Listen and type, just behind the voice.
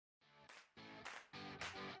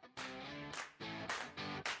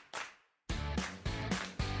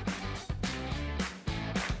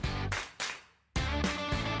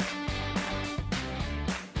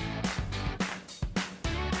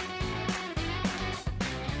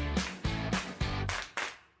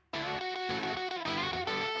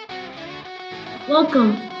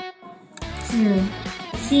Welcome to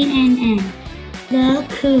CNN, the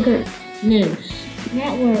Cougar News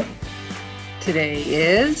Network. Today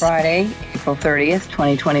is Friday, April 30th,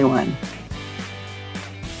 2021.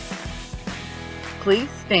 Please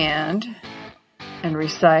stand and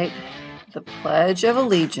recite the Pledge of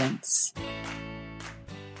Allegiance.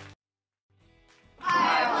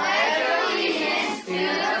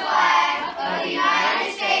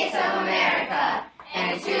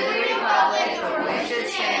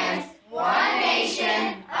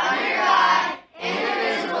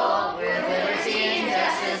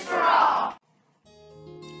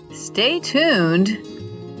 Stay tuned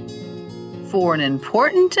for an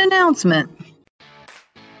important announcement.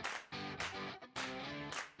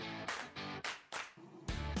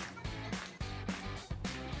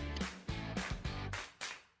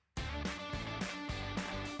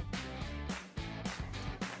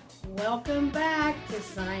 Welcome back to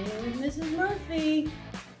Signing with Mrs. Murphy.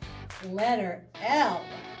 Letter L.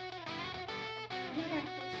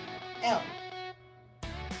 L.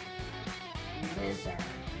 Lizard.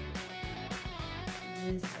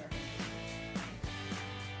 Lizard.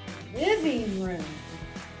 Living room.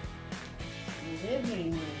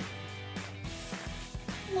 Living room.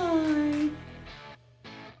 Line.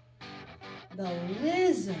 The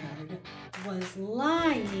lizard was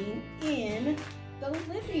lying in the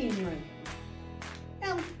living room.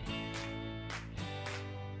 L.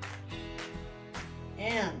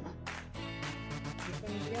 M. Put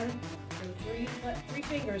them together. So three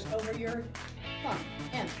fingers over your thumb.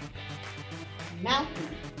 M. Mountain.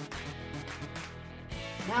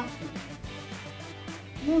 Mountain.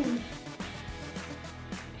 Moon.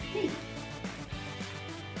 Hey.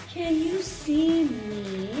 Can you see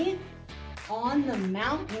me on the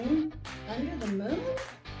mountain under the moon?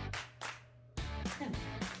 M.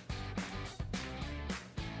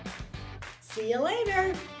 See you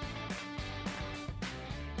later.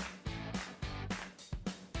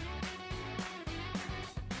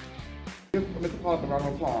 Give Mr. Pollard a round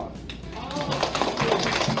of applause.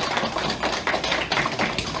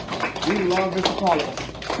 We love Mr. Pollard.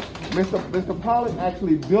 Mr. Pollard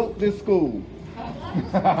actually built this school.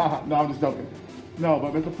 No, I'm just joking. No,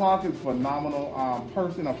 but Mr. Pollard is a phenomenal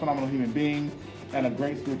person, a phenomenal human being, and a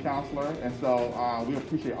great school counselor. And so we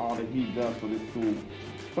appreciate all that he does for this school.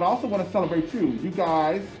 But I also want to celebrate you. You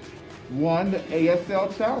guys won the ASL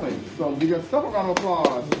challenge. So give yourself a round of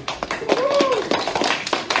applause.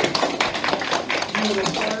 You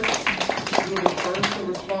were the first to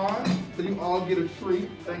respond, so you all get a treat.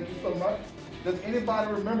 Thank you so much. Does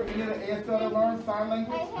anybody remember any of the ASL that learned sign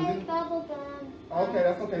language? I heard bubble gum. Okay,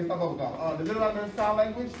 that's okay. It's not bubble gum. Does anybody learn sign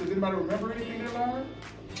language? Does anybody remember anything they learned?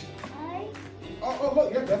 I. Oh,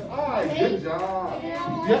 look, yep, that's I. J? Good job.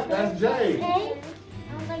 Yep, that's J. K.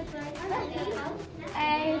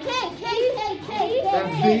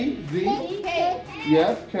 That's Z. Z.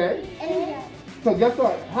 Yes, K. So guess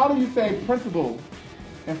what? How do you say principal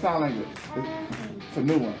in sign language? It's a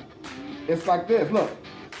new one. It's like this. Look.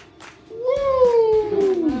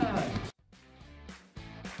 Woo!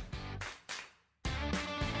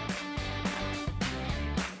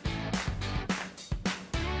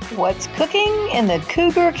 What's cooking in the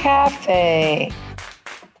Cougar Cafe?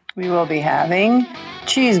 We will be having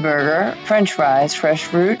cheeseburger, french fries, fresh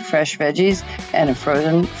fruit, fresh veggies, and a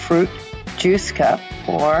frozen fruit juice cup,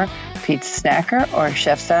 or pizza snacker, or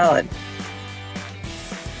chef salad.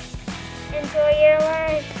 Enjoy your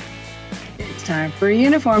lunch. It's time for a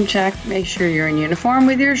uniform check. Make sure you're in uniform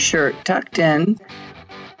with your shirt tucked in.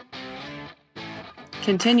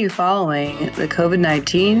 Continue following the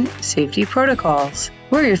COVID-19 safety protocols.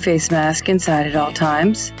 Wear your face mask inside at all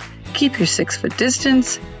times. Keep your 6-foot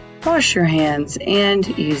distance. Wash your hands and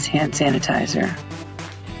use hand sanitizer.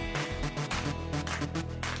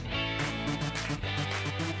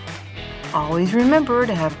 Always remember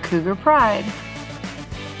to have Cougar Pride.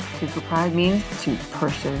 Cougar Pride means to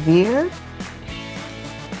persevere,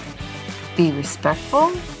 be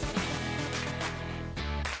respectful,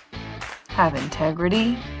 have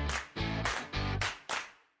integrity,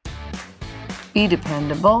 be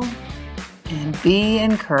dependable, and be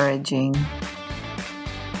encouraging.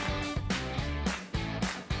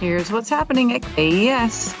 Here's what's happening at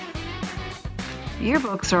AES.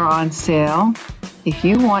 Yearbooks are on sale. If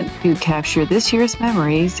you want to capture this year's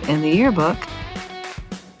memories in the yearbook,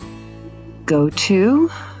 go to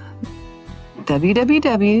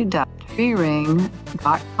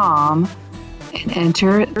www.treering.com and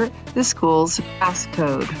enter the school's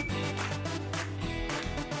passcode.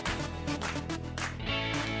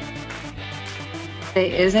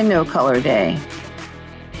 Today is a no color day.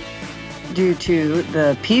 due to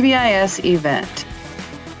the PBIS event.